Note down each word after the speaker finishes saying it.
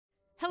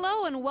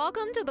Hello and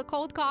welcome to the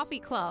Cold Coffee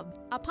Club,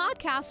 a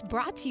podcast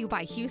brought to you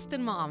by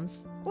Houston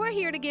Moms. We're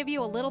here to give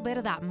you a little bit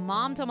of that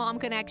mom-to-mom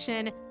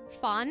connection,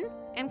 fun,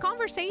 and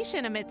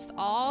conversation amidst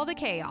all the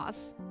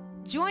chaos.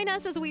 Join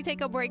us as we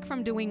take a break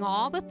from doing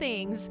all the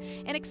things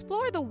and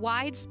explore the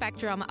wide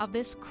spectrum of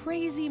this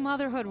crazy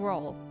motherhood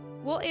role.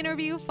 We'll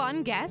interview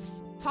fun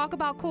guests, talk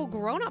about cool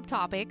grown-up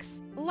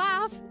topics,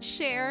 laugh,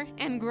 share,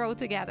 and grow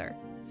together.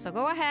 So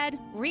go ahead,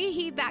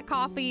 reheat that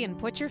coffee and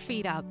put your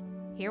feet up.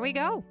 Here we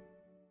go.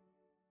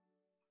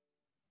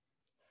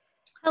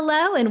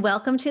 Hello and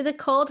welcome to the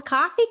Cold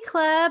Coffee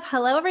Club.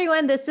 Hello,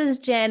 everyone. This is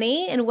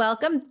Jenny and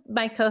welcome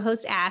my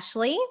co-host,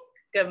 Ashley.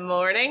 Good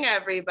morning,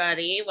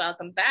 everybody.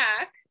 Welcome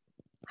back.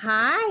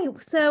 Hi.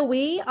 So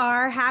we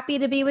are happy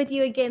to be with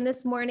you again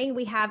this morning.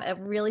 We have a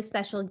really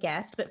special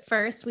guest, but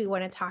first we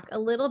want to talk a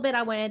little bit.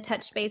 I want to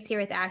touch base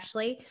here with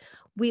Ashley.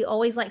 We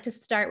always like to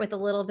start with a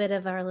little bit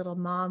of our little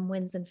mom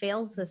wins and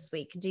fails this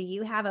week. Do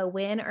you have a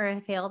win or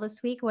a fail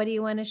this week? What do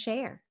you want to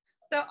share?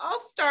 So I'll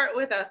start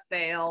with a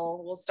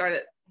fail. We'll start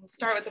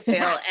with the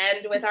fail,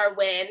 end with our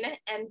win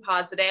and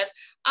positive.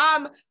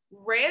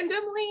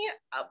 Randomly,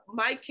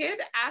 my kid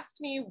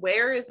asked me,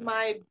 where is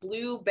my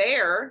blue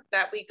bear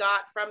that we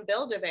got from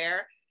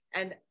Build-A-Bear?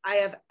 And I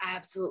have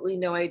absolutely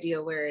no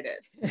idea where it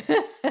is.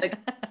 Like,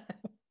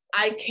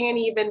 I can't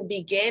even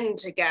begin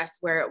to guess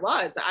where it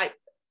was.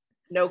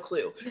 No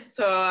clue.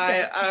 So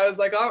I was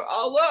like,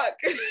 I'll look,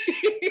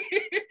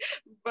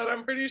 but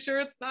I'm pretty sure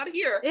it's not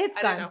here. It's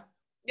I gone. don't know.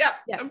 Yeah,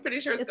 I'm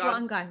pretty sure it's gone.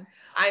 Long gone.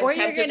 I'm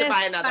tempted to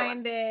buy another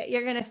one.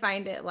 You're going to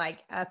find it like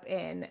up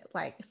in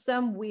like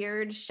some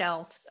weird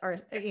shelves or,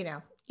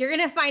 you're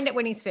going to find it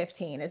when he's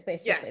 15 is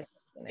basically. Yes.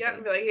 Yeah.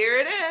 Be like, here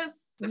it is.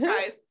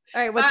 Surprise.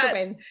 All right. What's your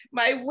win?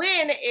 My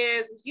win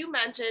is, you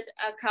mentioned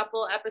a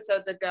couple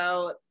episodes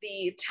ago,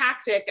 the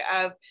tactic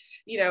of,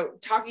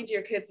 talking to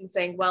your kids and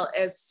saying, well,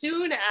 as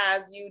soon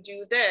as you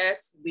do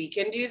this, we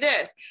can do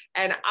this.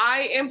 And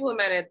I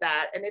implemented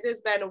that and it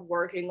has been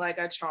working like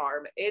a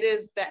charm. It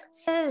has been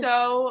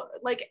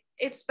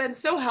it's been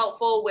so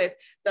helpful with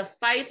the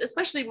fights,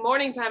 especially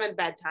morning time and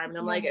bedtime. And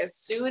I'm like, as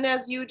soon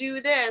as you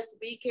do this,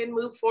 we can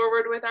move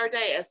forward with our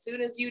day. As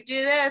soon as you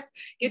do this,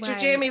 get your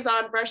jammies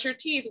on, brush your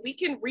teeth. We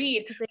can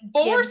read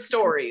 4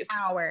 stories.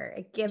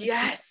 It gives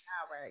yes.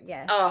 power.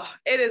 Yes. Oh,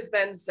 it has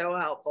been so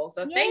helpful.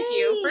 So thank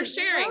you for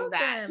sharing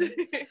that.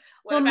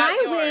 Well,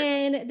 my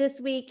win this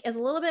week is a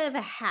little bit of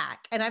a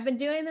hack, and I've been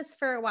doing this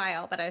for a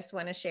while, but I just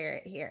want to share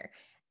it here.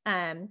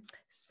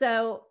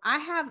 So I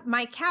have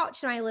my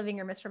couch in my living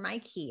room is from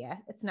IKEA.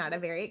 It's not a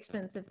very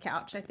expensive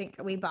couch. I think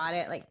we bought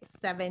it like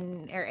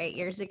 7 or 8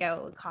 years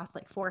ago. It cost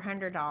like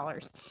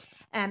 $400.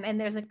 And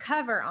there's a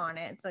cover on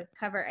it. It's a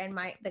cover, and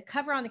the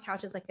cover on the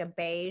couch is like a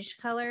beige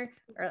color,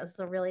 or it's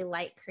a really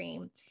light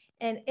cream.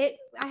 And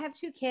I have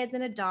 2 kids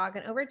and a dog,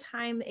 and over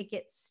time it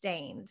gets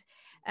stained,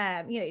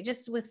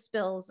 just with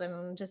spills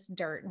and just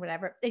dirt and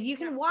whatever. And you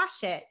can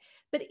wash it,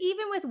 but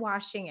even with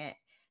washing it,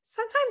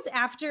 sometimes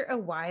after a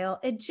while,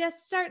 it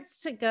just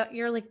starts to go,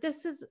 you're like,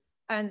 this is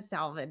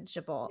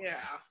unsalvageable.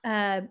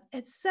 Yeah.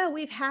 And so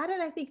we've had it,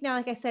 I think now,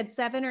 like I said,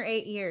 7 or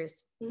 8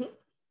 years. Mm-hmm.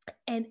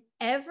 And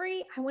I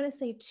want to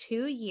say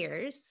 2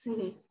 years,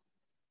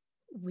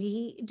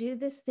 we do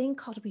this thing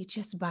called we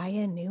just buy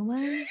a new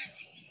one.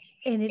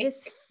 And it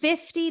is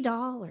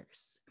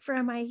 $50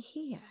 from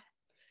IKEA.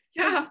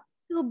 Yeah.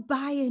 You'll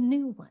buy a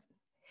new one.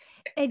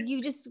 And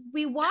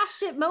we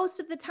wash it most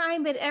of the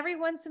time, but every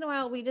once in a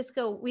while we just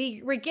go,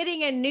 we're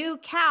getting a new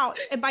couch.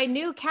 And by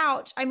new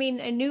couch, I mean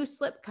a new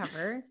slip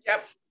cover.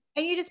 Yep.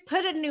 And you just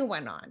put a new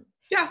one on.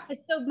 Yeah. And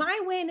so my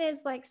win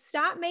is like,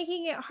 stop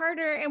making it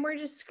harder. And we're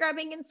just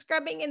scrubbing.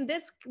 And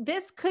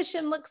this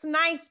cushion looks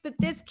nice, but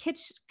this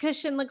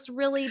cushion looks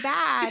really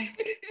bad.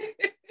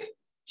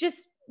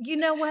 Just, you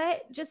know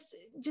what? Just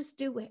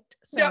do it.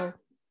 So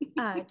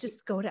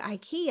just go to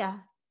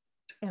IKEA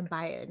and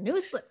buy a new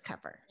slip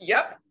cover.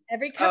 Yep.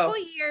 Every couple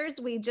years,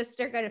 we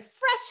just are going to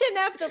freshen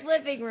up the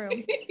living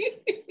room.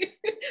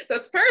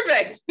 That's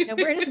perfect. And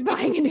we're just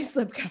buying a new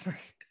slip cover.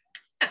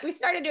 We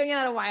started doing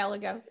that a while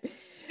ago.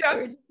 Yep.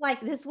 We're just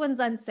like, this one's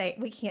unsafe.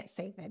 We can't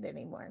save it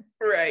anymore.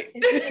 Right.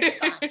 It's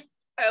gone.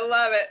 I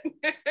love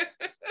it.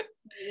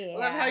 Yeah. I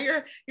love how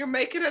you're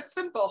making it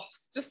simple.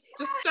 Just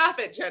stop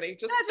it, Jenny.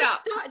 Just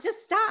stop.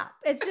 Just stop.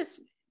 It's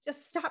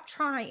just stop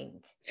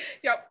trying.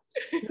 Yep.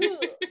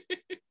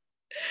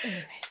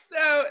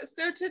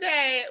 So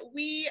today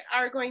we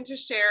are going to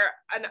share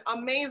an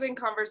amazing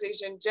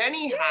conversation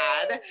Jenny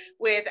had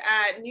with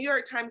New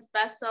York Times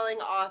bestselling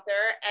author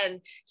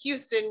and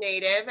Houston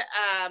native,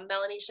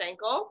 Melanie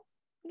Shankle.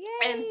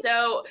 Yay. And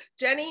so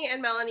Jenny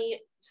and Melanie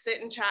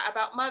sit and chat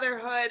about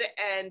motherhood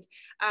and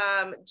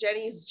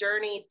Jenny's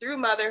journey through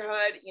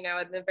motherhood, in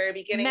the very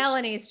beginning.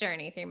 Melanie's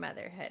journey through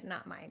motherhood,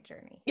 not my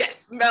journey.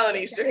 Yes,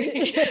 Melanie's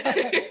journey.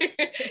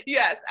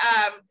 Yes,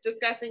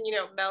 discussing,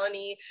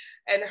 Melanie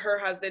and her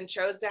husband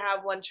chose to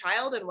have one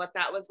child and what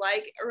that was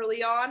like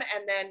early on.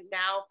 And then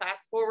now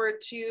fast forward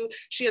to,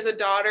 she has a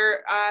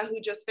daughter who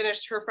just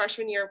finished her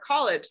freshman year of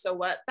college. So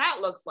what that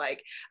looks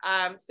like.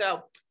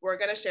 So we're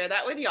going to share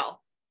that with y'all.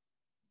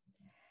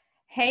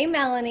 Hey,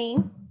 Melanie.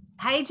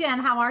 Hey, Jen,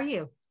 how are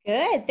you?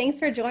 Good. Thanks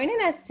for joining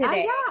us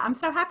today. Oh, yeah, I'm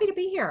so happy to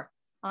be here.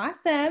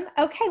 Awesome.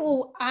 Okay.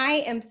 Well,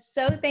 I am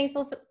so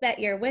thankful that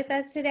you're with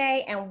us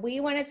today. And we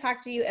want to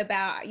talk to you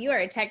about, you are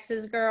a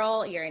Texas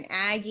girl, you're an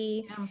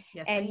Aggie,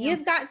 Yes, and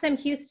you've got some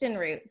Houston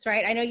roots,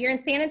 right? I know you're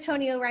in San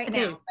Antonio right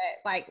now,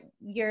 but like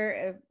you're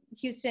a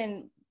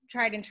Houston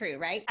tried and true,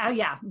 right? Oh,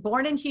 yeah.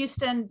 Born in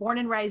Houston, born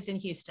and raised in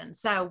Houston.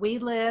 So we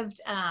lived,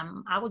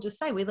 I will just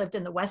say, we lived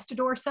in the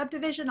Westador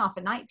subdivision off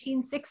of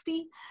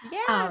 1960.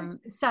 Yeah.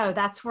 So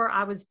that's where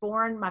I was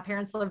born. My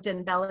parents lived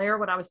in Bel Air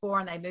when I was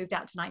born. They moved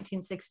out to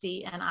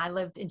 1960, and I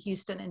lived in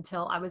Houston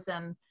until I was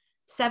in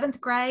 7th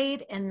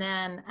grade. And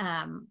then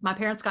my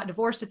parents got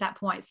divorced at that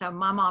point. So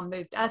my mom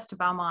moved us to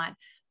Beaumont,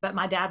 but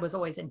my dad was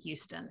always in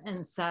Houston.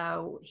 And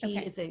so he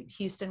is a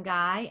Houston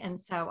guy. And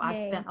so I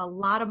spent a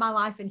lot of my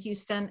life in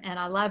Houston, and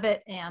I love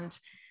it. And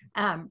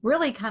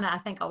really kind of, I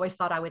think, always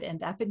thought I would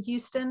end up in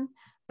Houston.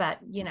 But,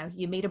 you know,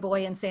 you meet a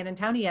boy in San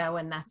Antonio,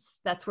 and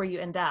that's where you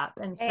end up.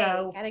 And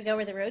so gotta go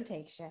where the road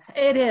takes you.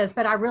 It is,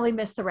 but I really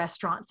miss the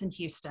restaurants in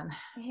Houston.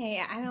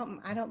 Hey, I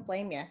don't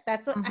blame you.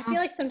 That's I feel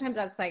like sometimes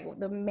that's like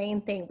the main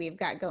thing we've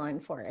got going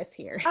for us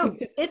here. Oh,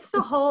 it's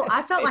the whole,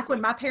 I felt like when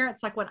my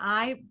parents, like when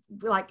I,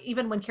 like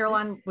even when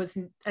Caroline was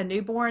a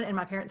newborn and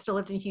my parents still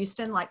lived in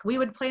Houston, like we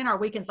would plan our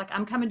weekends, like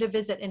I'm coming to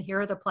visit and here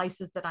are the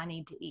places that I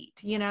need to eat,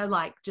 you know,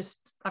 like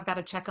just, I've got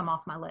to check them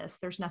off my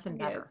list. There's nothing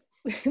better.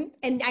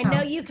 And I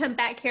know you come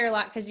back here a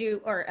lot because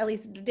you, or at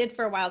least did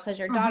for a while, because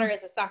your daughter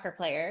is a soccer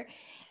player.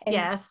 And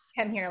you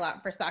come here a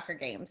lot for soccer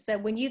games. So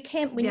when you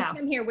come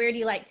here, where do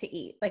you like to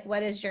eat? Like,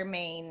 what is your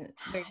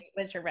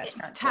what's your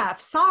restaurant? It's tough.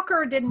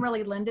 Soccer didn't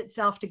really lend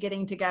itself to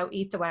getting to go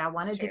eat the way I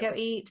wanted to go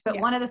eat. But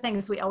one of the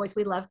things we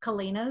love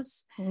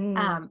Kalina's,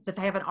 that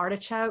they have an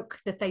artichoke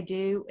that they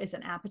do as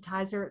an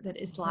appetizer that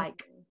is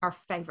like our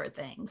favorite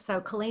thing.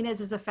 So Kalina's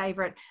is a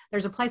favorite.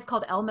 There's a place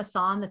called El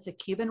Masan that's a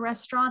Cuban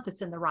restaurant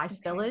that's in the Rice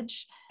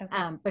Village,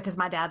 because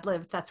my dad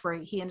lived, that's where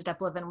he ended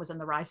up living, was in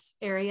the Rice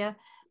area.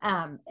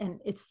 And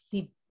it's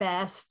the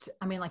best.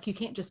 I mean, like you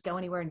can't just go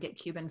anywhere and get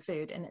Cuban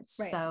food, and it's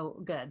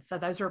so good. So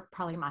those are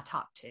probably my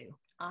top two.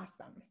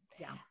 Awesome.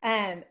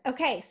 Yeah.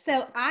 Okay.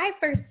 So I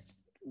first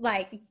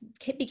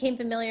became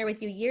familiar with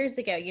you years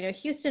ago. You know,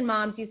 Houston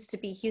Moms used to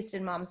be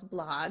Houston Moms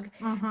blog.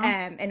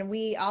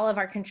 And all of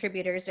our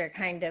contributors are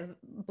kind of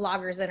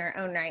bloggers in our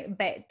own right,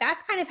 but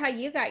that's kind of how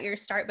you got your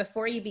start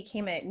before you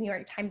became a New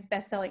York Times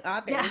bestselling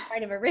author. You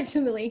kind of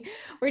originally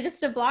were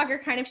just a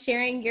blogger, kind of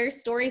sharing your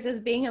stories as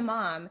being a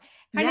mom.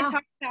 Kind of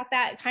talk about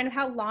that. Kind of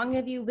how long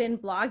have you been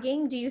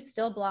blogging? Do you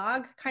still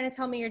blog? Kind of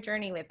tell me your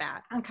journey with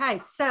that. Okay.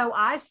 So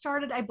I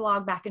started a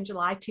blog back in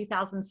July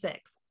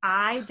 2006.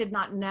 I did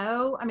not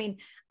know. I mean,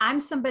 I'm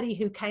somebody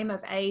who came of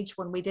age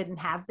when we didn't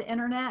have the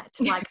internet.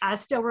 Like I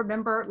still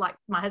remember like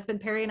my husband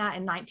Perry and I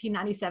in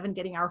 1997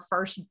 getting our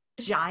first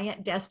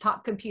giant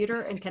desktop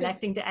computer and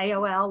connecting to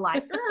AOL,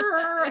 like,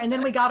 and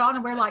then we got on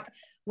and we're like,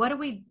 what do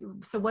we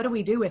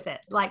do with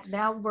it? Like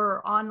now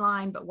we're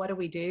online, but what do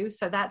we do?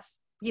 So that's,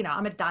 you know,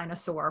 I'm a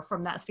dinosaur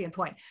from that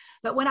standpoint.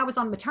 But when I was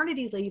on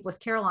maternity leave with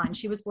Caroline,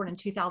 she was born in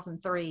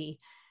 2003,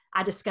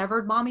 I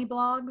discovered mommy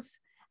blogs.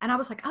 And I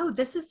was like, oh,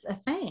 this is a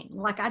thing.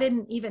 Like I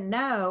didn't even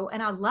know.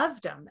 And I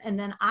loved them. And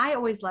then I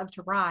always loved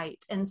to write.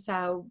 And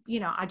so,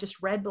 you know, I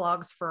just read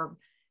blogs for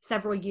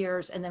several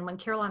years. And then when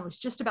Caroline was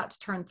just about to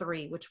turn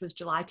 3, which was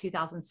July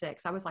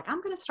 2006, I was like,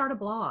 I'm going to start a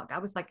blog. I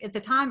was like, at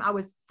the time I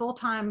was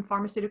full-time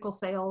pharmaceutical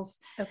sales.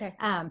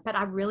 But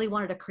I really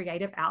wanted a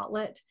creative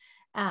outlet.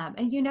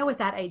 And you know, at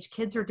that age,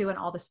 kids are doing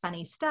all this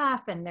funny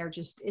stuff and they're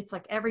just, it's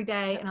like every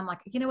day. And I'm like,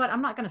 you know what,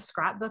 I'm not going to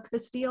scrapbook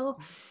this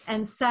deal.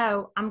 And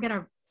so I'm going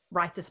to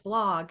write this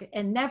blog,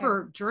 and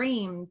never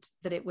dreamed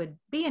that it would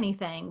be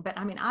anything. But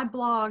I mean, I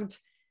blogged,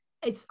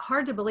 it's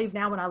hard to believe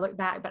now when I look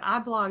back, but I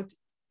blogged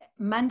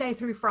Monday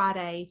through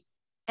Friday,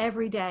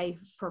 every day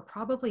for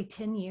probably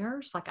 10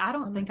 years. Like, I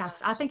don't think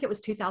I think it was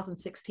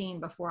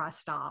 2016 before I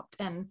stopped.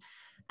 And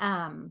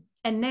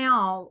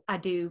now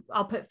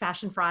I'll put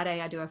Fashion Friday.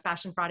 I do a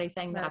Fashion Friday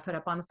thing that I put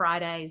up on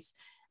Fridays.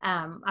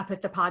 I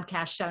put the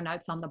podcast show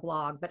notes on the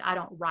blog, but I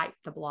don't write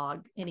the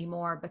blog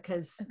anymore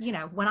because, you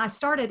know, when I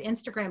started,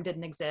 Instagram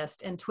didn't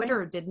exist and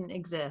Twitter didn't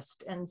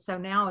exist. And so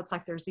now it's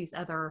like, there's these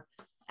other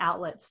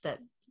outlets that,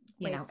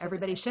 you know,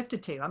 everybody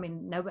shifted to. I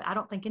mean, I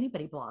don't think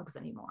anybody blogs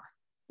anymore.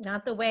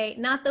 Not the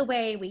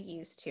way we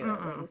used to,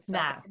 at least.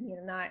 No. You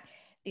know, not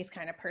these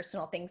kind of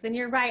personal things. And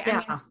you're right. I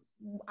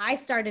mean, I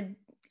started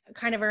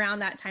kind of around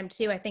that time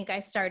too. I think I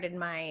started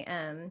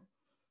my,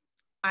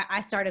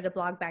 I started a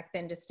blog back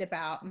then just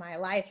about my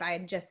life. I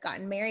had just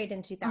gotten married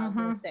in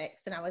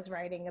 2006 and I was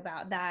writing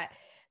about that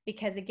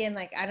because, again,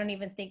 like, I don't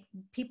even think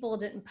people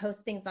didn't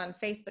post things on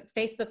Facebook.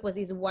 Facebook was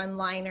these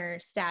one-liner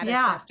status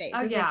updates.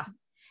 Like,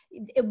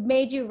 it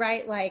made you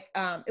write like,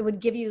 it would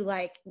give you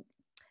like,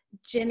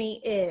 Jenny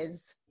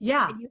is.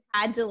 Yeah. And you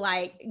had to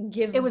like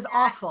give it was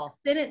awful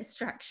sentence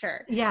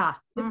structure. Yeah.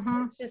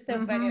 It's just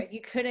so funny. Like,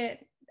 you couldn't,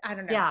 I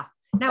don't know. Yeah.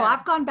 No,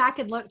 I've gone back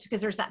and looked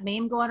because there's that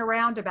meme going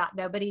around about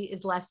nobody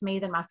is less me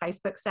than my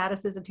Facebook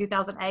statuses in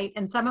 2008.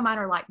 And some of mine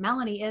are like,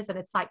 Melanie is, and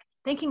it's like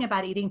thinking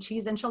about eating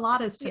cheese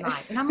enchiladas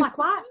tonight. And I'm like,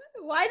 what?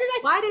 Why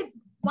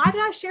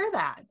did I share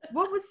that?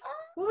 What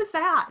was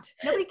that?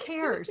 Nobody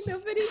cares.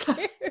 Nobody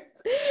cares.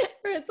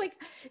 Or it's like,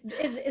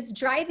 it's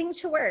driving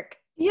to work.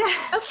 Yeah.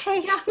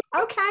 Okay. Yeah.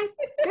 Okay.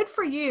 Good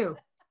for you.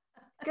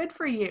 Good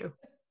for you.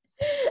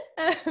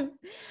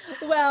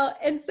 Well,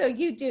 and so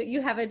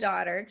you have a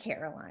daughter,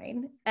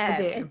 Caroline. I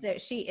do. And so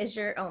she is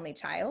your only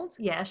child?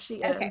 Yes,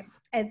 she Okay. is.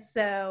 And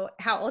so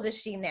how old is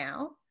she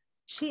now?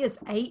 She is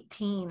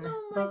 18,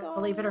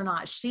 believe it or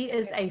not. She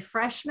is a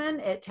freshman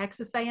at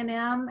Texas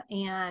A&M,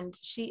 and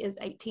she is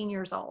 18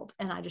 years old,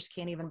 and I just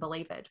can't even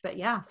believe it. But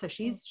yeah, so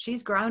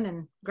she's grown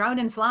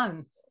and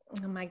flown.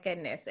 Oh my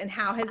goodness. And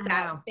how has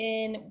that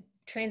been,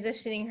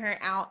 transitioning her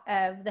out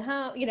of the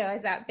home?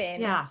 Has that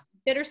been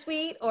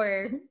bittersweet,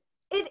 or?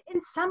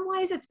 In some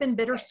ways it's been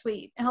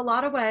bittersweet. In a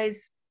lot of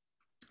ways,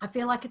 I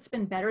feel like it's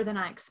been better than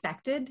I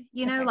expected.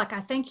 Like I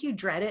think you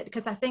dread it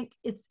because I think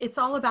it's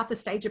all about the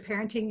stage of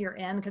parenting you're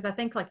in. Because I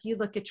think like you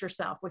look at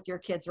yourself with your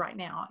kids right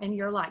now and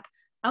you're like,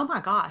 oh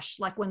my gosh,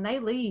 like when they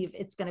leave,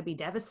 it's going to be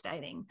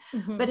devastating.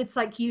 Mm-hmm. But it's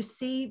like you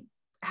see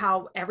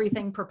how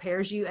everything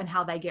prepares you and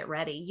how they get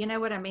ready. You know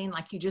what I mean?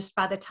 Like you just,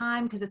 by the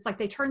time, because it's like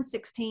they turn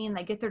 16,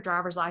 they get their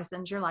driver's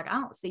license, you're like, I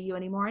don't see you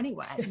anymore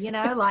anyway.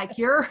 Like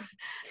you're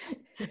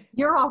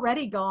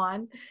already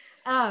gone.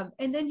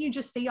 And then you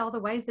just see all the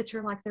ways that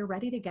you're like, they're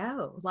ready to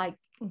go. Like,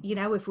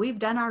 if we've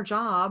done our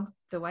job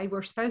the way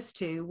we're supposed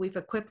to, we've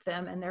equipped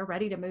them and they're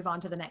ready to move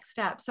on to the next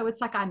step. So it's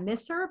like, I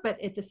miss her,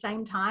 but at the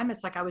same time,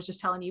 it's like, I was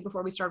just telling you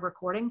before we started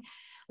recording,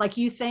 like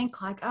you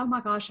think like, oh my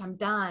gosh, I'm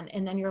done.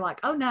 And then you're like,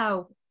 oh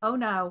no,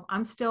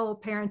 I'm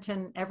still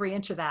parenting every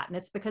inch of that. And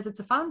it's because it's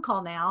a phone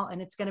call now. And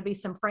it's going to be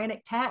some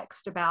frantic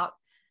text about,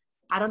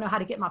 I don't know how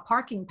to get my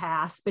parking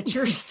pass, but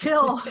you're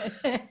still,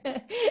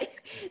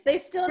 they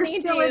still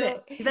need you. In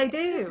it. They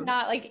do. It's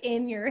not like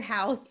in your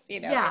house,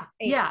 Yeah.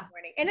 In the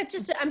morning. And it's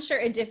just, I'm sure,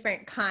 a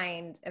different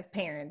kind of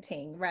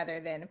parenting rather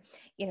than,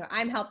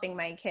 I'm helping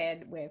my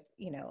kid with,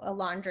 a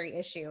laundry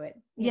issue.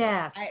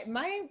 Yes.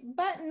 My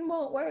button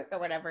won't work or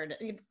whatever.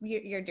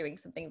 You're doing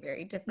something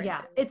very different.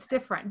 Yeah, it's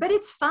different, but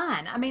it's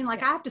fun. I mean,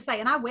 like I have to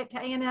say, and I went to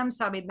A&M,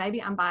 so I mean,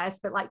 maybe I'm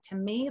biased, but like to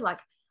me, like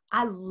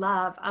I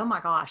love, oh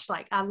my gosh,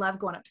 like I love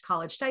going up to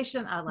College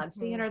Station. I love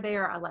seeing her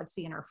there. I love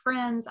seeing her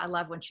friends. I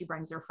love when she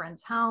brings her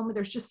friends home.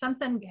 There's just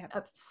something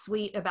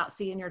sweet about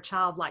seeing your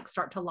child like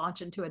start to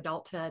launch into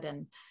adulthood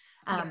and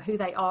who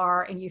they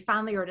are. And you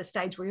finally are at a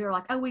stage where you're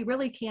like, oh, we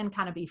really can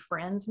kind of be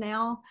friends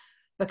now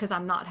because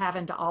I'm not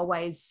having to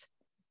always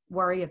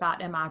worry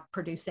about, am I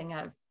producing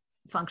a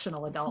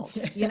functional adult,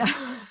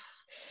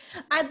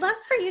 I'd love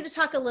for you to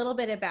talk a little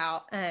bit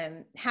about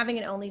having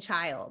an only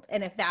child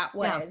and if that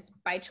was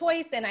by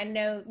choice. And I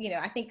know,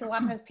 I think a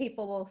lot of times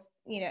people will,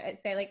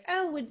 say like,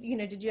 oh,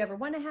 did you ever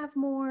want to have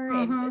more?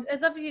 And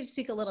I'd love for you to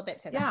speak a little bit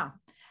to that.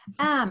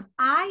 Yeah.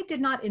 I did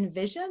not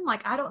envision,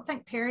 like, I don't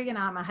think Perry and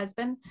I, my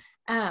husband,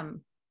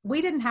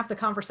 we didn't have the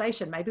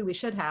conversation. Maybe we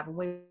should have. And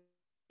we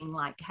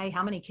like, hey,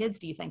 how many kids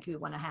do you think you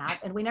want to have?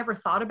 And we never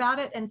thought about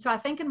it. And so I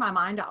think in my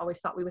mind, I always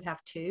thought we would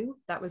have 2.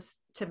 That was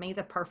to me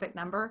the perfect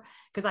number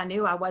because I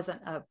knew I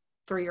wasn't a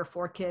 3 or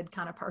 4 kid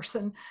kind of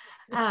person.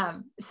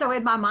 So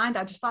in my mind,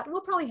 I just thought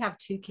we'll probably have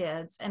 2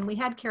 kids. And we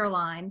had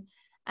Caroline.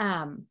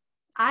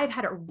 I'd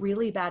had a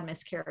really bad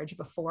miscarriage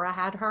before I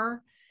had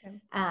her.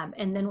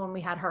 And then when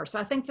we had her, so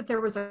I think that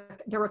there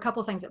were a couple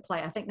of things at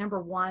play. I think number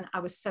one,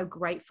 I was so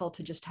grateful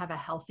to just have a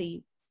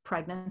healthy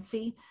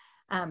pregnancy.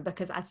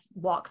 Because I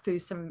walked through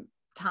some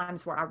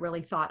times where I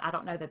really thought, I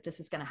don't know that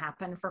this is going to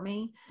happen for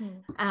me.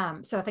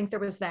 So I think there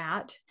was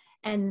that.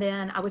 And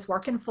then I was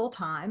working full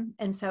time.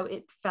 And so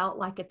it felt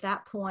like at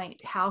that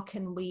point, how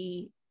can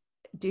we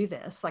do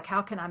this? Like,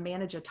 how can I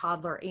manage a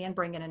toddler and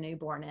bring in a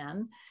newborn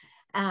in?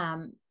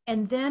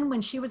 And then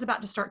when she was about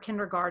to start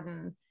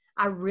kindergarten,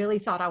 I really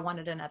thought I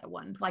wanted another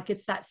one. Like,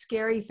 it's that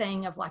scary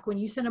thing of like, when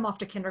you send them off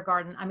to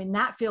kindergarten, I mean,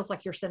 that feels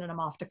like you're sending them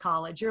off to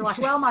college. You're like,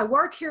 well, my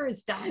work here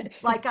is done.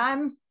 Like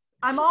I'm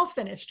all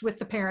finished with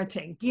the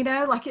parenting,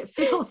 like it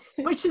feels,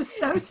 which is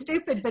so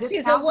stupid, but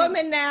she's a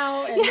woman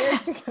now. And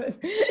yes.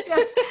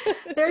 Yes.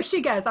 There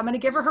she goes. I'm going to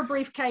give her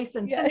briefcase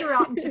and send her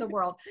out into the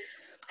world.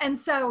 And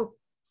so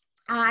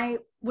I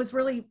was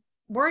really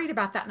worried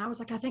about that. And I was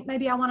like, I think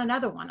maybe I want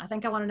another one.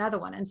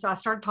 And so I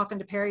started talking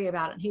to Perry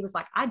about it. And he was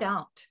like, I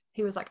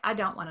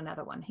don't want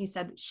another one. He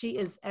said, she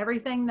is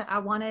everything that I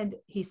wanted.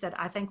 He said,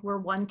 I think we're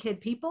 1 kid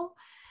people.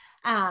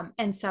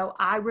 And so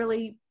I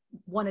really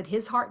wanted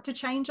his heart to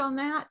change on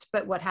that.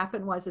 But what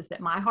happened was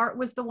that my heart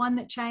was the one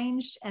that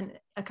changed. And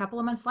a couple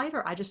of months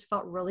later, I just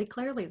felt really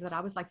clearly that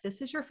I was like,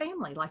 this is your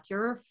family, like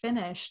you're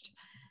finished.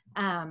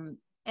 And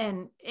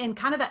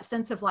kind of that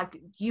sense of like,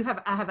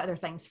 I have other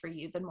things for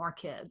you than more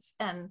kids.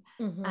 And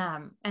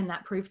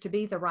that proved to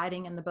be the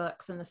writing and the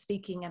books and the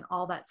speaking and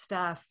all that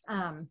stuff.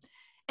 And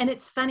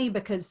it's funny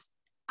because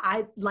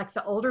I like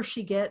the older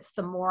she gets,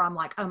 the more I'm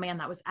like, oh man,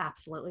 that was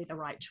absolutely the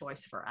right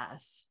choice for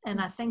us.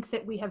 And I think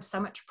that we have so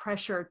much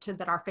pressure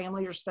that our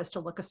families are supposed to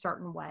look a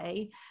certain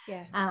way.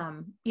 Yes.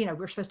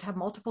 We're supposed to have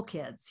multiple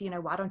kids,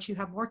 why don't you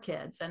have more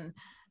kids? And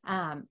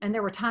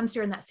there were times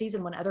during that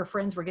season when other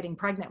friends were getting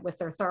pregnant with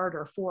their third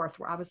or fourth,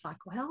 where I was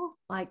like, well,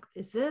 like,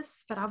 is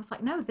this, but I was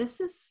like, no, this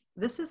is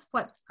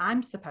what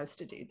I'm supposed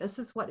to do. This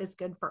is what is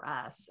good for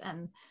us.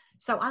 And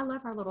so I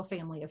love our little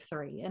family of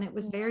 3, and it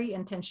was very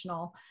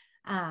intentional.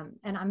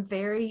 And I'm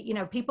very,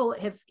 people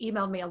have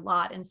emailed me a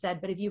lot and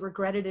said, but have you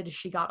regretted it as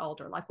she got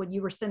older? Like when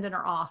you were sending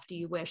her off, do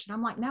you wish? And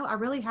I'm like, no, I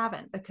really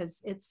haven't,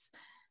 because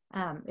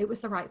it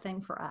was the right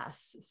thing for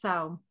us.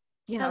 So,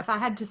 if I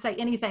had to say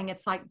anything,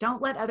 it's like,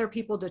 don't let other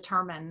people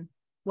determine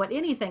what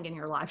anything in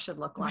your life should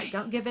look like. Right.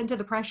 Don't give in to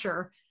the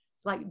pressure.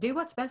 Like, do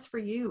what's best for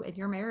you and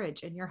your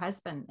marriage and your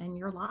husband and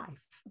your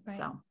life. Right.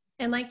 So,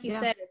 and like you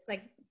said, it's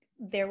like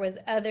there was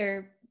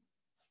other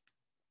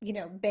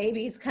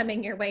babies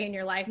coming your way in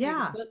your life.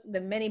 Yeah.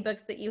 The many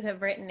books that you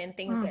have written and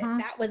things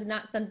that was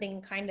not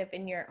something kind of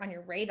on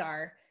your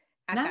radar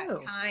at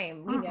that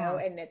time,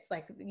 and it's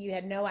like, you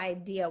had no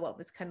idea what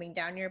was coming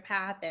down your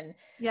path. And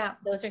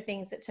those are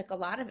things that took a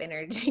lot of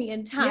energy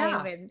and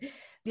time. And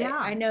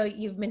I know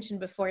you've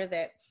mentioned before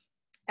that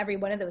every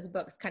one of those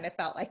books kind of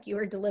felt like you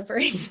were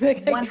delivering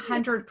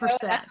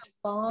 100%.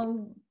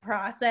 Long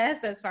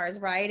process as far as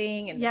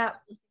writing and the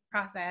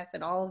process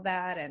and all of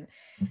that. And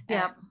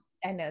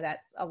I know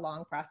that's a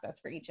long process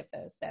for each of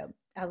those. So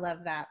I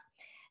love that.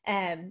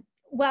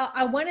 Well,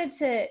 I wanted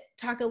to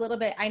talk a little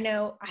bit. I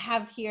know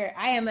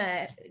I am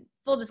a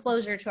full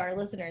disclosure to our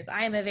listeners.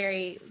 I am a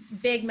very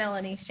big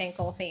Melanie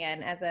Shankle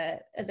fan as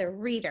a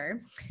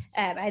reader.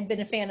 I'd been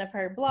a fan of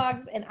her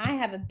blogs, and I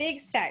have a big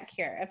stack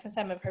here of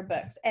some of her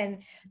books.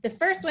 And the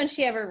first one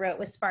she ever wrote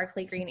was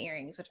Sparkly Green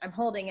Earrings, which I'm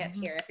holding up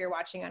here if you're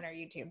watching on our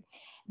YouTube.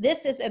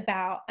 This is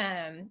about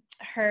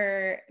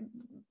her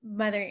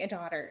mothering a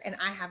daughter, and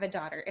I have a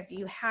daughter. If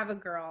you have a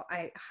girl,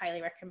 I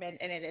highly recommend.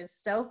 And it is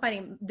so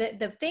funny.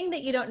 The thing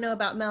that you don't know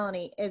about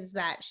Melanie is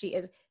that she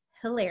is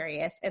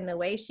hilarious, and the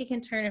way she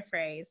can turn a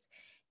phrase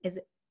is,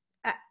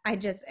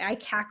 I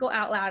cackle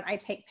out loud. I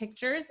take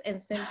pictures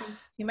and send them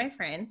to my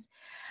friends.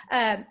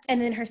 And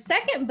then her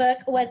second book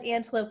was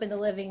Antelope in the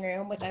Living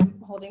Room, which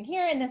I'm holding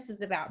here, and this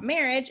is about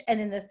marriage. And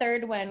then the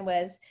third one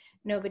was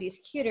Nobody's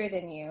Cuter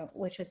Than You,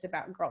 which was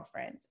about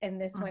girlfriends. And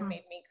this one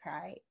made me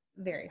cry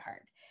very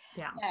hard.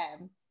 Yeah.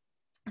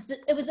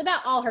 It was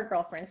about all her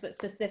girlfriends, but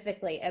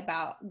specifically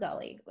about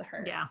Gully,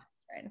 her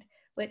friend,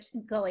 which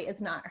Gully is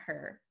not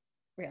her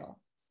real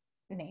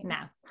name. No,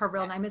 her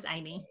real name is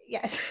Amy.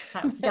 Yes.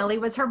 So Gully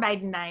was her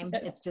maiden name.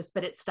 Yes.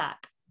 But it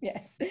stuck.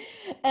 Yes.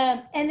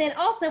 And then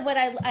also what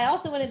I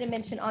also wanted to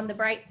mention on the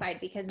bright side,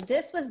 because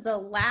this was the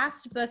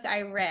last book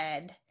I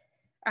read,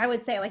 I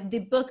would say like the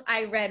book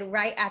I read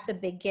right at the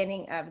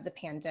beginning of the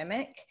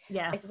pandemic.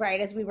 Yes. Like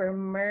right as we were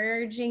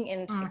merging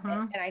into it.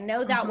 And I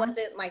know that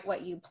wasn't like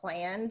what you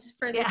planned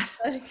for this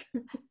book.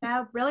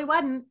 No, really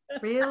wasn't.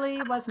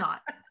 Really was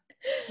not.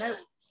 Nope.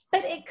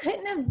 But it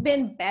couldn't have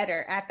been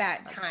better at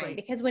that time,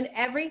 because when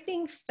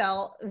everything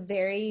felt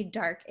very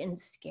dark and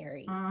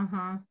scary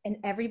and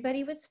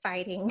everybody was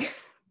fighting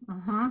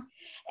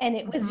and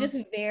it was just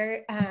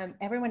very,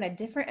 everyone had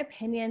different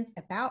opinions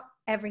about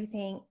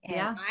everything.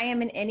 And I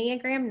am an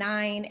Enneagram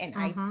 9, and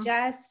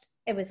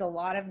it was a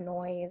lot of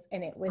noise,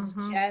 and it was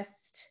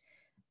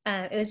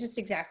just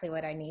exactly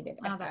what I needed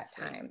at that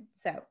time.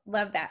 So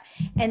love that.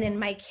 And then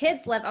my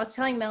kids I was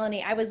telling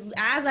Melanie,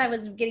 as I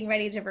was getting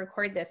ready to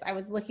record this, I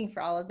was looking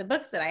for all of the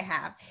books that I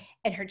have,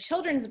 and her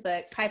children's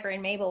book, Piper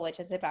and Mabel, which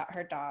is about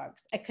her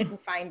dogs. I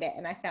couldn't find it.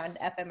 And I found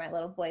it up in my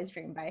little boy's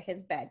room by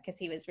his bed because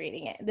he was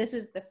reading it. This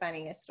is the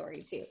funniest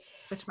story too.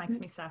 Which makes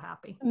me so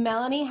happy.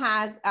 Melanie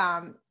has,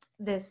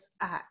 this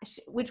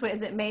which one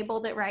is it?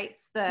 Mabel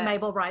writes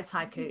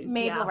haikus.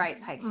 Mabel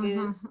writes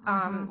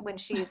haikus. When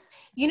she's,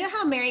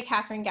 how Mary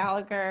Catherine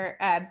Gallagher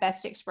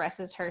best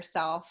expresses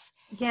herself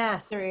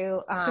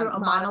through a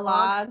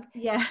monologue.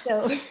 Yes.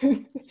 So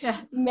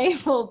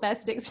Mabel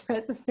best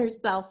expresses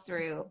herself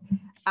through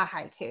a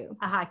haiku.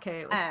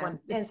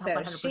 And so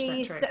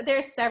 100% true.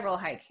 There's several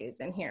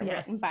haikus in here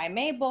written by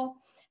Mabel,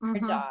 her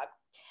dog.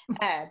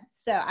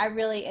 So I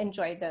really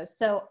enjoyed those.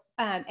 So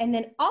and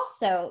then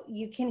also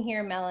you can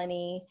hear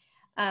Melanie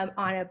on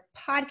a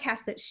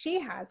podcast that she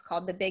has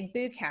called The Big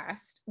Boo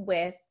Cast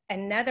with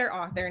another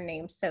author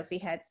named Sophie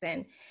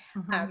Hudson.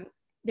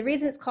 The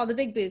reason it's called The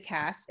Big Boo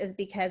Cast is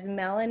because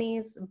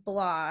Melanie's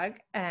blog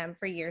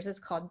for years is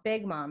called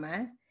Big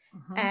Mama,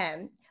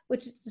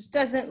 which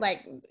doesn't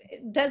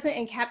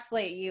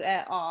encapsulate you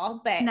at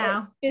all, but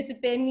it's just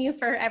been you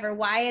forever.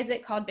 Why is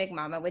it called Big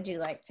Mama? Would you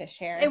like to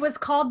share? It was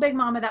called Big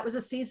Mama. That was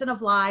a season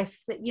of life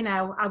that,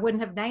 I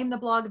wouldn't have named the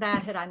blog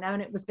that had I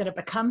known it was going to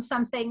become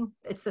something.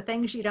 It's the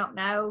things you don't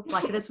know.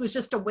 Like this was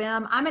just a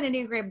whim. I'm an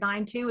Enneagram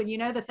 9 too.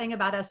 And the thing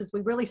about us is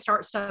we really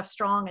start stuff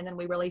strong and then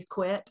we really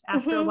quit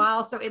after a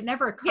while. So it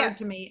never occurred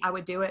to me I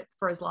would do it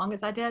for as long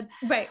as I did.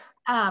 Right.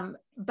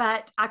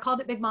 But I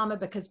called it Big Mama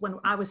because when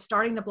I was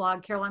starting the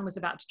blog, Caroline was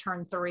about to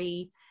turn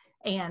 3.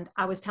 And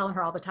I was telling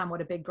her all the time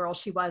what a big girl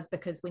she was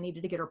because we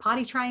needed to get her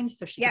potty trained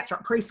so she could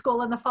start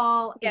preschool in the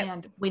fall.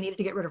 And we needed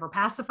to get rid of her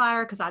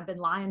pacifier because I'd been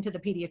lying to the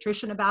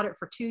pediatrician about it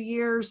for 2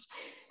 years.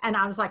 And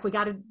I was like, we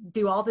got to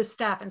do all this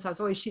stuff. And so I was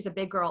always, she's a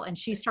big girl. And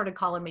she started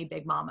calling me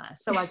Big Mama.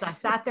 So as I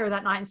sat there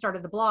that night and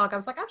started the blog, I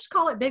was like, I'll just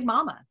call it Big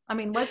Mama. I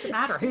mean, what's it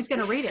matter? Who's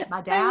going to read it? My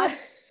dad,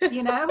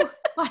 you know,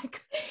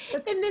 like.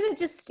 And then it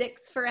just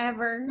sticks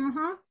forever.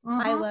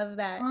 I love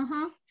that.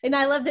 And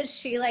I love that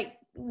she like,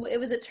 it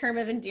was a term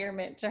of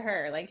endearment to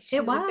her. Like, she's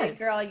a big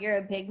girl, you're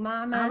a big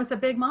mama. I was a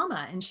big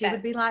mama. And she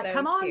would be like,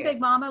 come on, big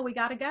mama, we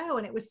got to go.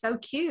 And it was so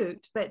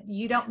cute. But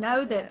you don't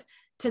know that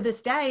to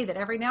this day that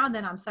every now and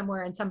then I'm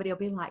somewhere and somebody will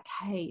be like,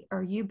 hey,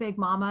 are you big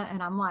mama?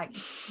 And I'm like,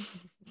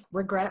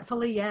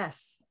 regretfully,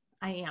 yes,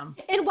 I am.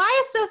 And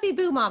why is Sophie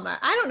Boo Mama?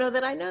 I don't know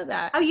that I know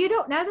that. Oh, you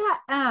don't know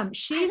that?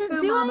 She's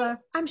Boo Mama.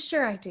 I'm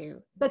sure I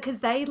do. Because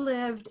they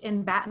lived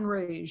in Baton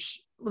Rouge,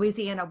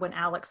 Louisiana, when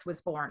Alex was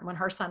born, when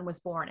her son was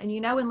born. And you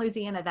know, in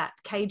Louisiana, that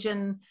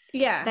Cajun,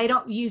 they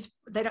don't use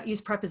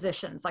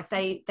prepositions. Like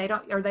they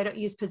don't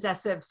use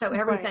possessive. So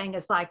everything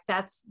is like,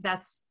 that's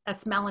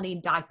Melanie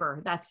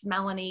diaper. That's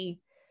Melanie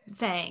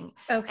thing.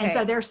 Okay. And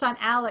so their son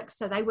Alex,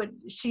 so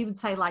she would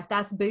say like,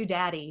 that's Boo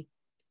Daddy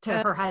to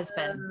her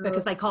husband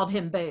because they called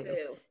him Boo.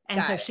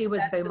 And so she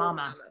was Boo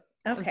Mama.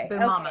 Okay. Boo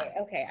Mama.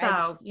 Okay.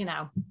 So, you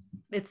know,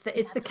 it's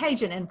the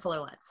Cajun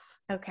influence.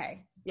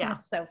 Okay. Yeah.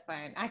 That's so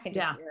fun. I can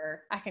just hear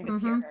her. I can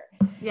just hear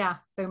her. Yeah.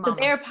 Boo Mama. But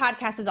their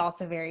podcast is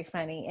also very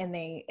funny. And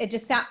it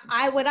just sound,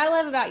 what I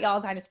love about y'all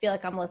is I just feel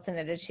like I'm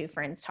listening to two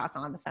friends talk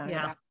on the phone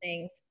about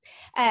things.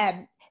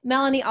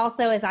 Melanie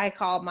also, as I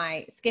call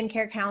my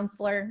skincare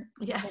counselor.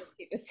 Yeah.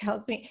 She just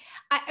tells me,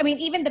 I mean,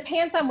 even the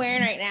pants I'm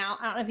wearing right now,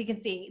 I don't know if you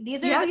can see,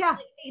 these are,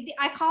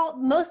 I call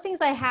most things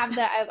I have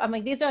that I'm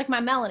like, these are like my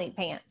Melanie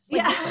pants.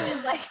 Like,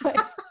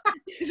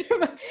 these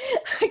are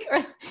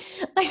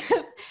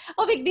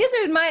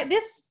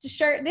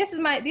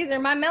these are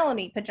my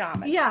Melanie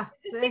pajamas. Yeah.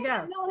 Just things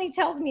that Melanie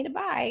tells me to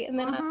buy, and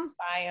then I just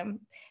buy them.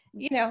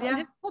 You know,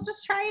 and we'll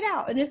just try it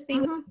out and just see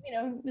what, you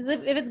know,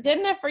 if it's good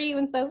enough for you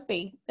and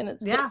Sophie, then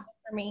it's good enough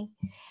for me.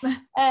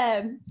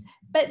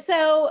 But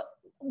so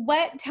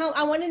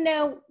I want to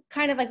know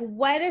kind of like,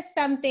 what is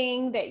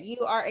something that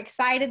you are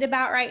excited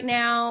about right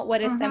now?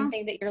 What is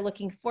something that you're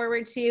looking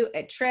forward to?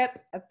 A trip,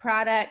 a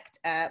product?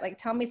 Like,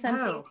 tell me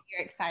something that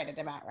you're excited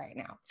about right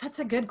now. That's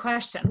a good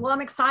question. Well, I'm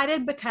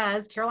excited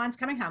because Caroline's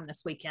coming home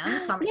this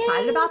weekend. So I'm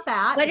excited about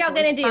that. What y'all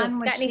going to do?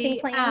 Got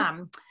anything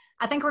planned?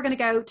 I think we're going to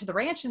go to the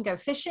ranch and go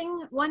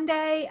fishing one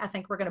day. I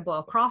think we're going to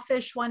boil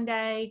crawfish one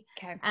day.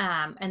 Okay.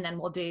 And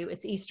then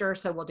it's Easter.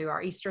 So we'll do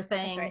our Easter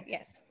thing. That's right.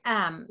 Yes.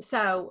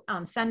 So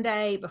on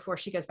Sunday before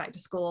she goes back to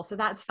school. So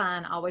that's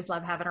fun. I always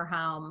love having her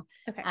home.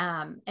 Okay.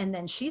 And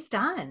then she's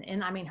done.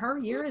 And I mean, her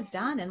year is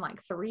done in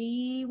like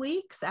 3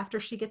 weeks after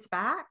she gets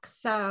back.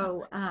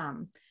 So,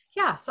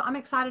 so I'm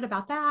excited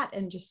about that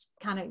and just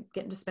kind of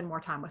getting to spend more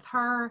time with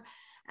her.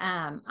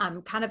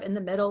 I'm kind of in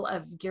the middle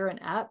of gearing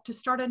up to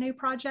start a new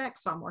project.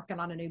 So I'm working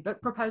on a new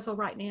book proposal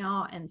right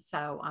now. And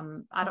so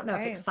I don't know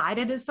if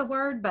excited is the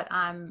word, but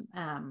I'm,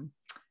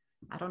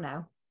 I don't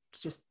know,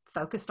 just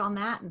focused on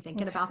that and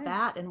thinking about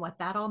that and what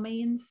that all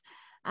means.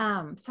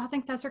 So I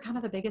think those are kind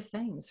of the biggest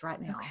things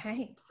right now.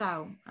 Okay.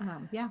 So,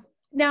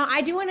 Now,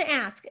 I do want to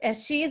ask,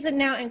 she is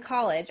now in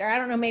college, or I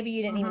don't know, maybe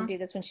you didn't even do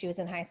this when she was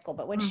in high school,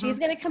 but when she's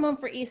going to come home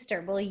for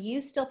Easter, will you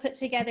still put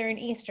together an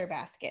Easter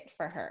basket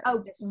for her?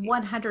 Oh,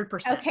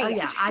 100%. Okay. Oh,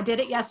 yeah. I did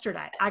it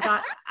yesterday.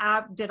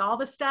 I did all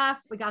the stuff.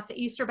 We got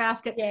the Easter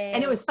basket. Yay.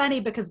 And it was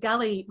funny because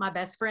Gully, my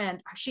best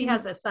friend, she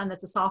has a son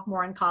that's a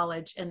sophomore in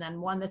college and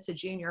then one that's a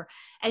junior.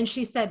 And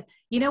she said,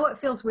 you know what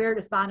feels weird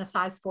is buying a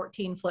size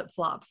 14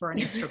 flip-flop for an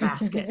Easter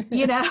basket,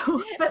 you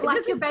know, but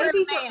like your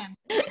babies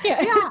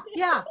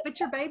but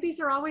your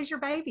babies are always your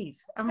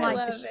babies. I'm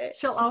like,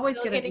 she'll always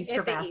get an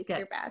Easter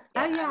basket.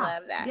 Oh yeah. I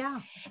love that. Yeah.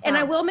 So. And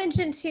I will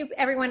mention to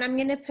everyone, I'm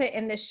going to put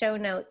in the show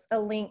notes a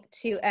link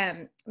to,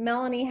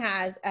 Melanie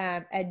has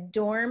a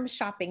dorm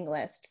shopping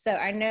list. So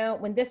I know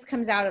when this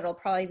comes out, it'll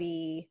probably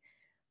be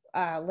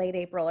late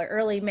April or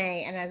early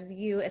May. And as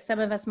some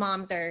of us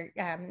moms are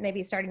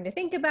maybe starting to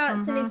think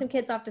about sending some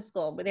kids off to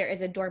school, but there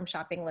is a dorm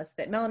shopping list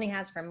that Melanie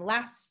has from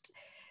last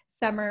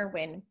summer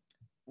when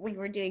we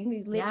were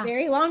doing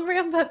very long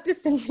ramp up to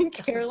sending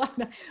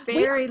Caroline.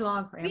 Very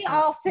long ramp up. We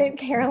all sent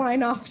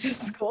Caroline off to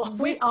school.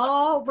 We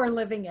all were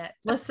living it.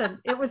 Listen,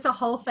 it was a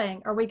whole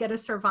thing. Are we going to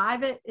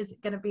survive it? Is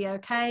it going to be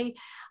okay?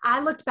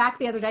 I looked back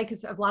the other day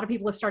because a lot of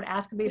people have started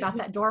asking me about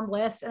that dorm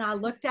list, and I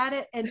looked at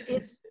it, and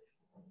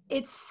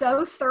it's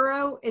so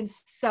thorough and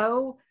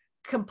so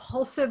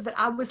compulsive that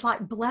I was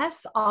like,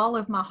 bless all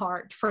of my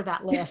heart for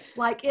that list.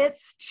 Like,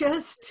 it's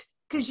just,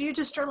 because you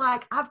just are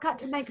like, I've got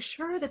to make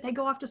sure that they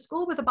go off to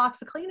school with a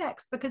box of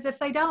Kleenex, because if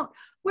they don't,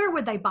 where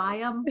would they buy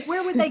them?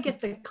 Where would they get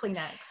the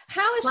Kleenex?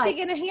 How is she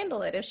going to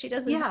handle it if she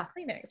doesn't have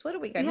Kleenex? What are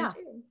we going to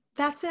do?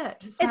 That's it.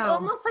 So, it's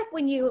almost like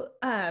when you,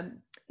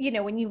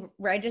 when you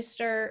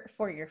register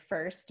for your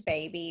first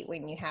baby,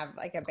 when you have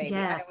like a baby,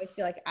 I always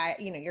feel like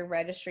your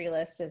registry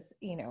list is,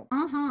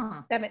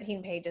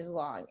 17 pages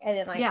long. And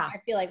then I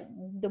feel like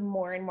the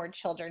more and more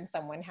children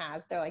someone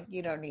has, they're like,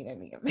 you don't need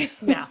any of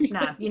this. Yeah,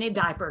 no, you need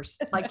diapers.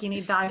 Like you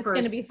need diapers.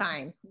 It's going to be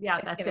fine. Yeah,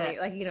 that's it.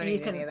 Like you don't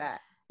need any of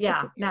that.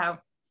 Yeah, no.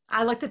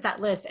 I looked at that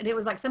list and it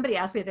was like somebody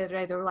asked me the other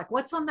day, they were like,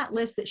 what's on that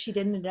list that she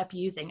didn't end up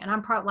using? And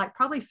I'm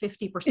probably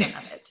 50%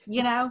 of it,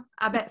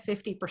 I bet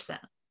 50%.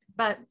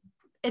 But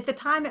at the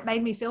time it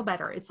made me feel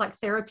better. It's like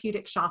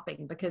therapeutic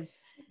shopping because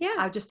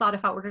I just thought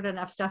if I ordered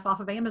enough stuff off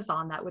of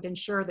Amazon, that would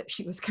ensure that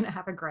she was going to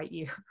have a great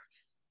year.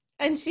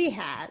 And she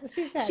has.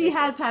 She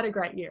has had a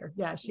great year.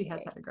 Yeah, she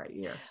has had a great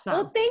year. So.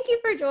 Well, thank you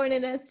for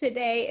joining us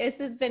today. This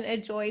has been a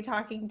joy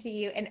talking to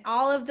you, and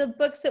all of the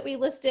books that we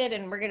listed,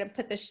 and we're going to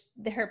put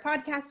her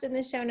podcast in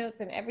the show notes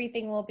and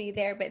everything will be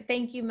there. But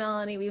thank you,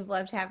 Melanie. We've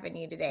loved having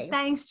you today.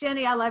 Thanks,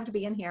 Jenny. I loved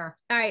being here.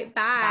 All right.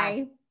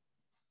 Bye.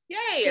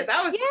 Yay.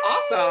 That was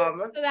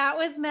awesome. So that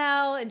was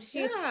Mel, and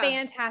she's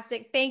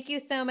fantastic. Thank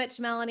you so much,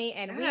 Melanie.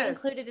 And we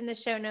included in the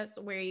show notes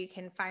where you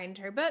can find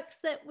her books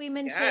that we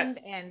mentioned,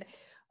 and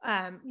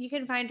you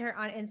can find her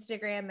on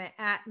Instagram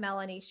at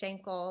Melanie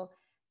Shankle,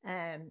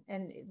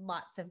 and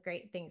lots of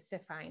great things to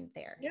find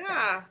there.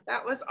 Yeah,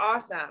 that was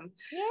awesome.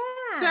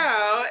 Yeah.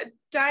 So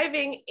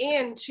diving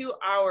into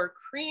our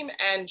cream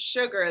and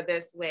sugar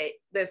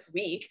this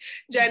week,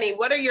 Jenny,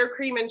 what are your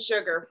cream and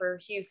sugar for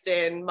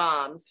Houston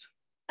moms?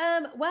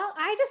 Well,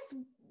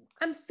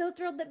 I'm so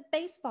thrilled that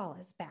baseball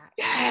is back.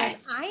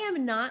 Yes. I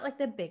am not like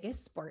the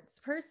biggest sports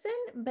person,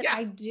 but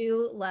I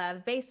do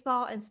love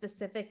baseball, and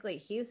specifically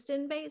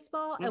Houston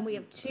baseball. And we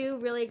have two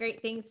really great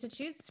things to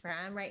choose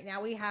from. Right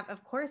now we have,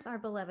 of course, our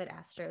beloved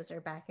Astros are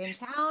back in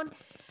town.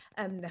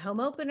 The home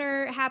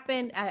opener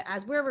happened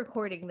as we're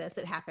recording this.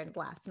 It happened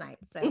last night.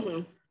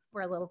 So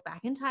we're a little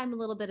back in time a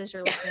little bit as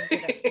you're listening to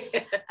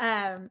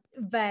this.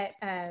 But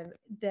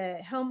the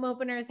home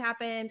openers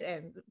happened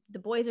and the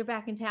boys are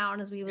back in town,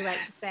 as we would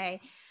like to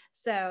say.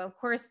 So of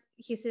course,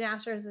 Houston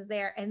Astros is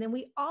there. And then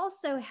we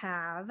also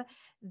have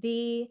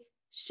the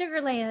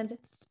Sugarland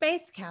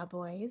Space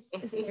Cowboys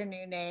is their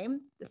new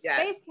name, the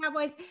Space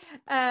Cowboys.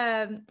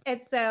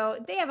 And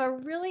so they have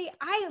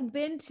I have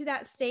been to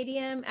that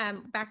stadium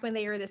back when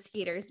they were the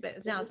Skeeters, but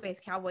it's now Space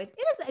Cowboys.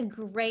 It is a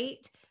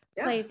great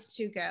place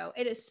to go.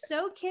 It is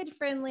so kid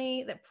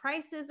friendly. The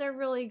prices are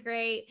really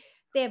great.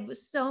 They have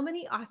so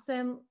many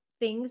awesome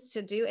things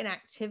to do and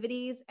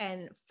activities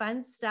and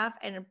fun stuff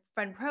and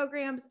fun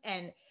programs.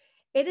 And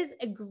it is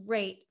a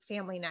great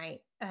family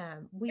night.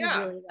 We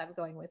really love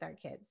going with our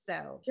kids.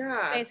 So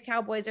Space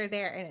Cowboys are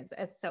there, and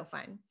it's so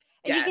fun.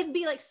 And you can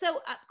be like so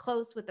up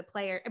close with the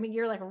player. I mean,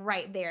 you're like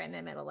right there in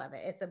the middle of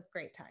it. It's a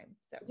great time.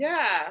 So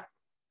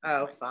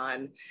Oh,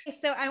 fun.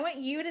 So I want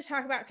you to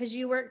talk about, because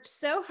you worked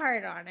so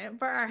hard on it,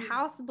 for our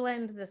house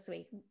blend this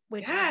week,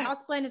 which our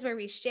house blend is where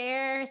we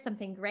share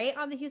something great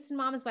on the Houston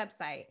Moms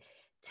website.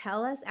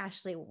 Tell us,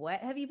 Ashley, what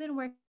have you been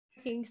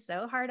working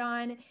so hard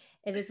on?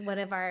 It is one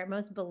of our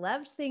most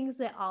beloved things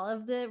that all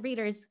of the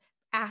readers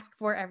ask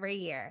for every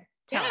year.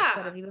 Tell us,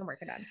 what have you been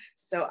working on?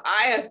 So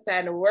I have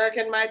been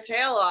working my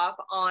tail off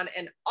on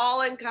an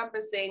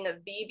all-encompassing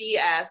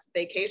VBS,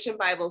 Vacation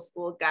Bible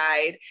School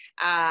guide.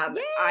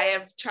 I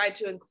have tried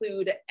to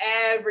include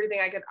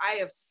everything I could. I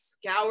have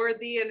scoured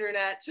the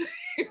internet,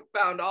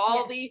 found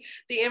all the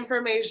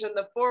information,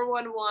 the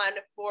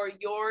 411 for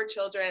your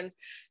children's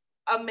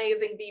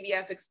amazing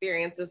VBS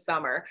experience this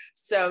summer.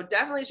 So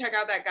definitely check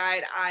out that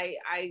guide.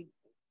 I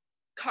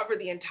cover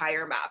the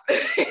entire map. So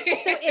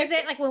is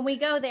it like, when we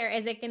go there,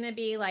 is it going to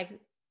be like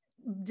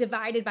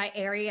divided by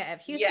area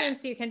of Houston?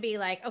 So you can be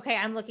like, okay,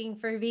 I'm looking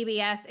for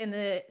VBS in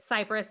the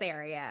Cypress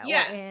area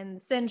or in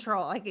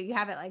Central. Like you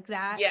have it like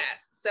that? Yes.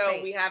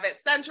 So we have it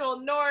Central,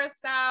 North,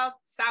 South,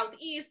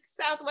 Southeast,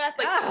 Southwest,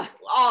 like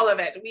all of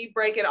it. We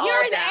break it all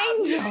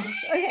down. You're an angel.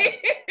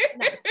 Okay.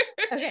 Nice.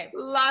 Okay.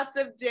 Lots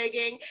of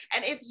digging.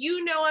 And if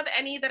you know of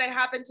any that I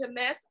happen to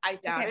miss, I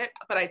doubt it,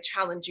 but I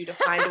challenge you to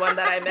find one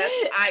that I missed.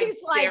 She's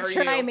like,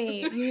 try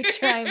me. You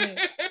try me.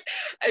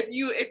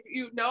 If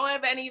you know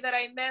of any that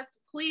I missed,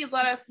 please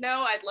let us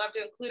know. I'd love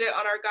to include it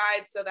on our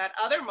guide so that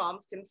other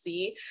moms can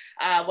see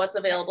what's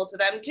available to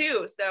them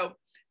too. So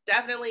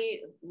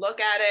definitely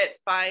look at it,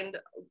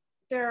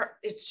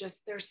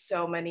 there's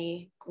so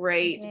many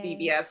great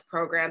VBS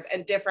programs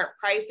and different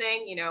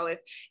pricing. You know,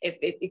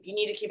 if you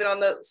need to keep it on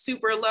the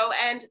super low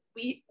end,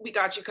 we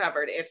got you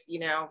covered. If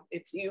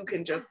you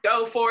can just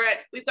go for it,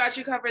 we've got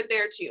you covered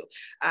there too.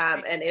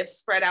 And it's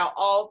spread out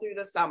all through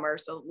the summer.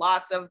 So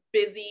lots of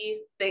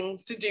busy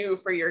things to do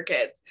for your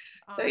kids.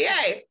 Awesome. So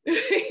yay.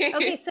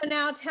 Okay. So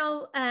now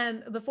tell,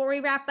 before we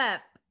wrap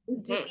up,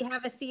 do we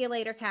have a see you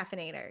later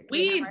caffeinator?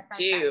 We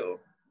do.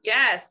 Fact?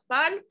 Yes.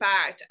 Fun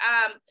fact.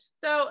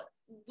 So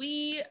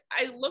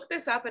I looked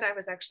this up and I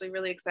was actually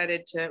really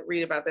excited to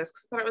read about this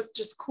because I thought it was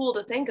just cool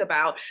to think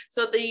about.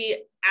 So the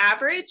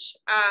average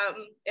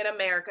in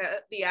America,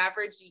 the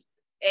average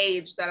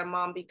age that a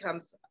mom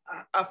becomes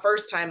a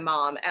first-time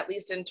mom, at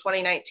least in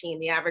 2019,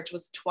 the average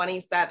was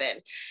 27.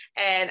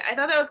 And I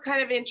thought that was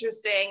kind of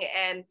interesting.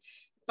 And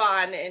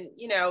fun. And,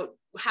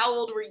 how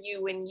old were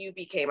you when you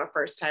became a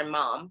first-time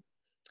mom?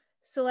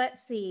 So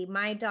let's see.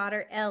 My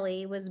daughter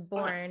Ellie was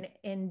born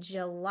in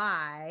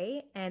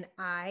July, and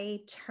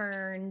I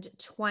turned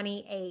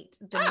 28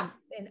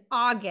 in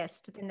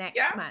August the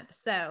next month.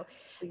 So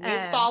you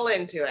fall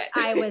into it.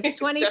 I was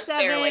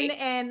 27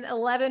 and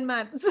 11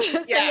 months.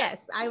 So yes,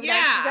 you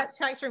got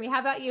tracks for me. How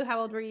about you? How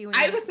old were you?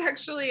 I was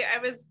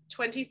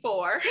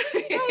 24.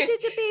 I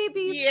did a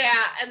baby.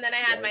 Yeah. And then I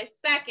had my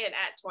second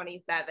at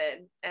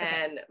 27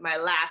 and my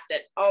last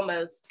at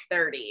almost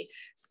 30.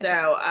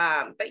 So,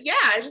 but yeah,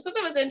 I just thought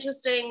that was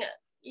interesting.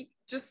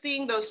 Just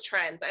seeing those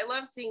trends. I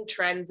love seeing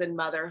trends in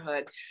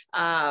motherhood.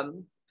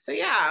 So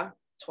yeah,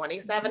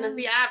 27 is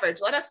the average.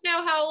 Let us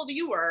know how old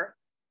you were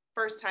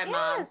first time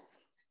mom.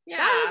 Yeah.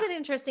 That is an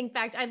interesting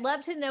fact. I'd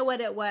love to know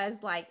what it was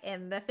like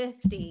in the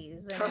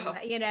 50s.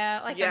 And,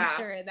 I'm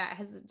sure that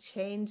hasn't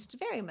changed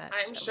very much.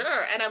 I'm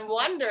sure. And I'm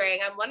wondering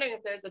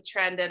if there's a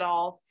trend at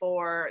all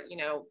for,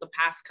 the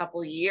past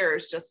couple of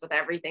years, just with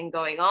everything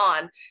going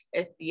on,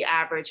 if the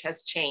average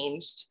has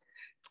changed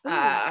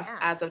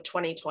as of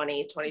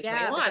 2020, 2021.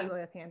 Yeah, because of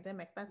the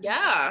pandemic.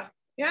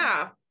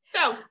 Yeah. So,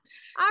 all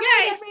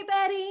right,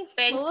 everybody.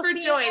 Thanks for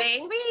joining.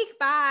 Next week.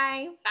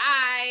 Bye.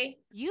 Bye.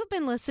 You've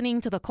been listening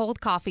to the Cold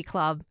Coffee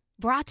Club,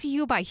 brought to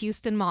you by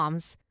Houston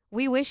Moms.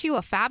 We wish you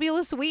a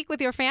fabulous week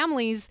with your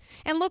families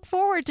and look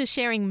forward to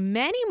sharing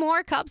many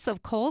more cups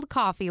of cold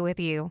coffee with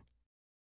you.